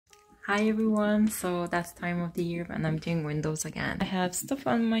Hi everyone, so that's time of the year when I'm doing windows again. I have stuff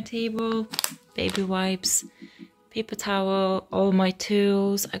on my table, baby wipes, paper towel, all my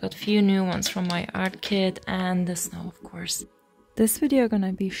tools. I got a few new ones from my art kit and the snow, of course. This video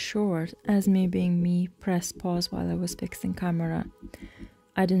gonna be short as me being me press pause while I was fixing camera.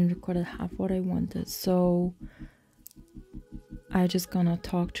 I didn't record half what I wanted, so I just gonna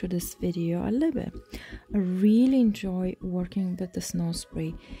talk through this video a little bit. I really enjoy working with the snow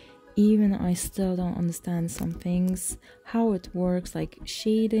spray. Even I still don't understand some things, how it works, like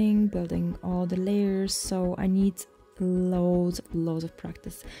shading, building all the layers, so I need loads of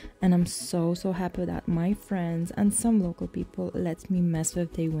practice. And I'm so happy that my friends and some local people let me mess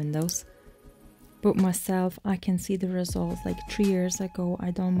with their windows. But myself, I can see the results. Like 3 years ago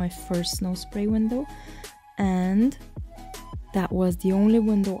I done my first snow spray window, and that was the only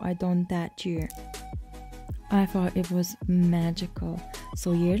window I done that year. I thought it was magical.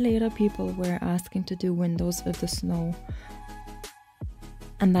 So a year later people were asking to do windows with the snow,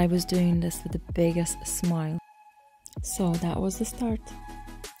 and I was doing this with the biggest smile. So that was the start.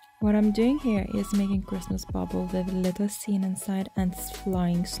 What I'm doing here is making Christmas bubble with a little scene inside and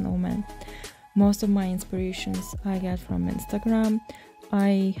flying snowmen. Most of my inspirations I get from Instagram.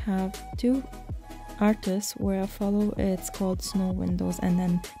 I have 2 artists where I follow, it's called Snow Windows, and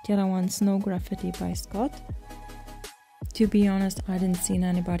then the other one Snow Graffiti by Scott. To be honest, I didn't see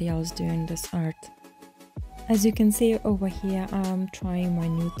anybody else doing this art. As you can see over here, I'm trying my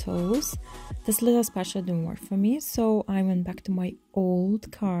new tools. This little spatula didn't work for me, so I went back to my old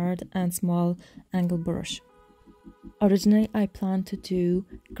card and small angle brush. Originally I planned to do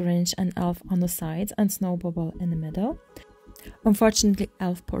Grinch and Elf on the sides and Snow Bubble in the middle. Unfortunately,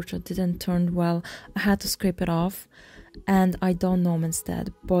 Elf portrait didn't turn well. I had to scrape it off and I done Gnome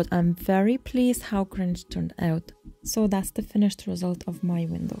instead, but I'm very pleased how Grinch turned out. So that's the finished result of my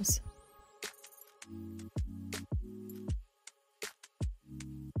windows.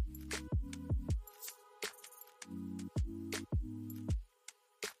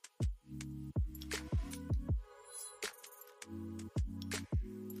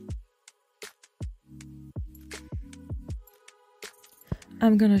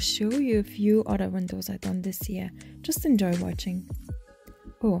 I'm gonna show you a few other windows I done this year. Just enjoy watching.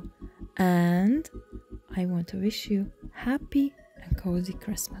 Oh, and I want to wish you happy and cozy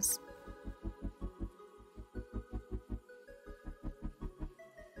Christmas.